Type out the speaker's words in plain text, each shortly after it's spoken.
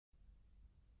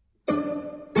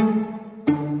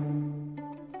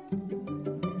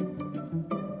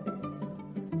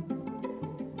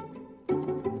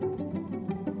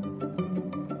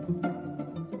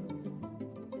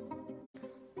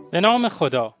به نام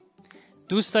خدا.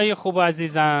 دوستای خوب و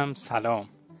عزیزم سلام.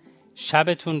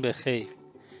 شبتون بخیر.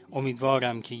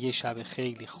 امیدوارم که یه شب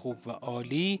خیلی خوب و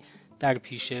عالی در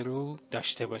پیش رو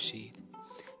داشته باشید.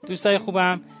 دوستای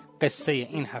خوبم، قصه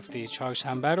این هفته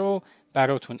چهارشنبه رو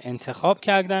براتون انتخاب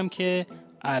کردم که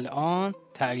الان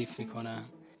تعریف میکنم.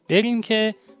 بریم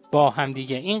که با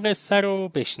همدیگه این قصه رو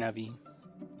بشنویم.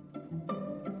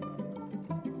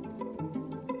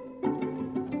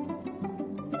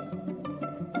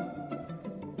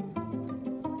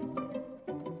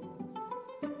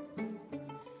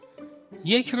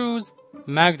 یک روز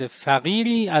مرد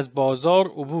فقیری از بازار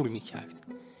عبور میکرد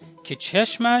که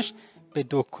چشمش به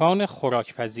دکان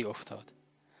خوراکپزی افتاد.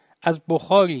 از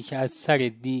بخاری که از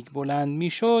سر دیگ بلند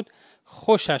میشد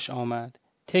خوشش آمد.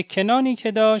 تکه نانی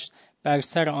که داشت بر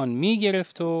سر آن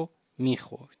میگرفت و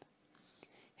میخورد.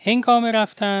 هنگام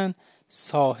رفتن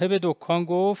صاحب دکان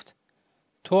گفت: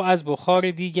 تو از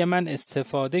بخار دیگ من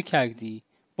استفاده کردی،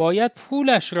 باید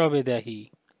پولش را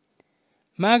بدهی.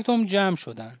 مردم جمع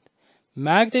شدند.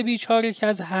 مرد بیچاره که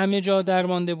از همه جا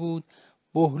درمانده بود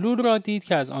بهلول را دید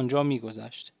که از آنجا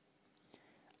میگذشت.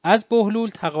 از بهلول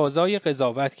تقاضای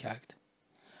قضاوت کرد.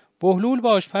 بهلول با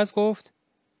آشپز گفت: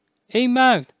 ای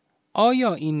مرد،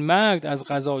 آیا این مرد از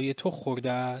غذای تو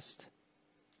خورده است؟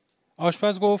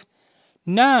 آشپز گفت: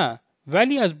 نه،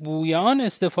 ولی از بوی آن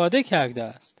استفاده کرده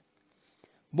است.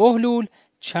 بهلول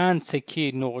چند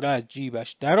سکه نقره از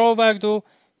جیبش درآورد و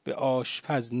به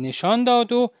آشپز نشان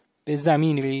داد و به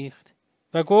زمین ریخت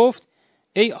و گفت: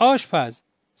 ای آشپز،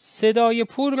 صدای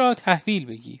پول را تحویل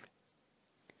بگیر.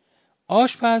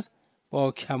 آشپز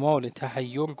با کمال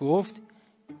تحیر گفت: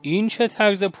 این چه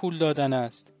طرز پول دادن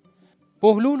است؟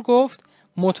 بهلول گفت: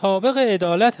 مطابق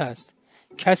عدالت است.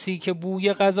 کسی که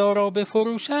بوی غذا را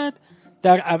بفروشد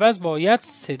در عوض باید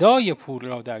صدای پول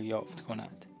را دریافت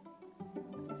کند.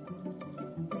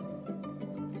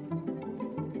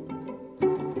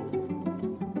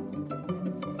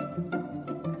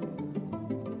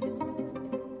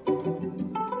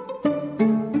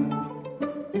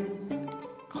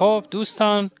 خب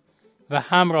دوستان و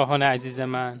همراهان عزیز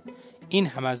من، این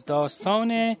هم از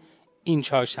داستان این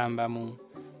چهارشنبه‌مون.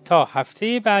 تا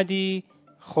هفته بعدی،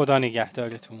 خدا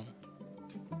نگهدارتون.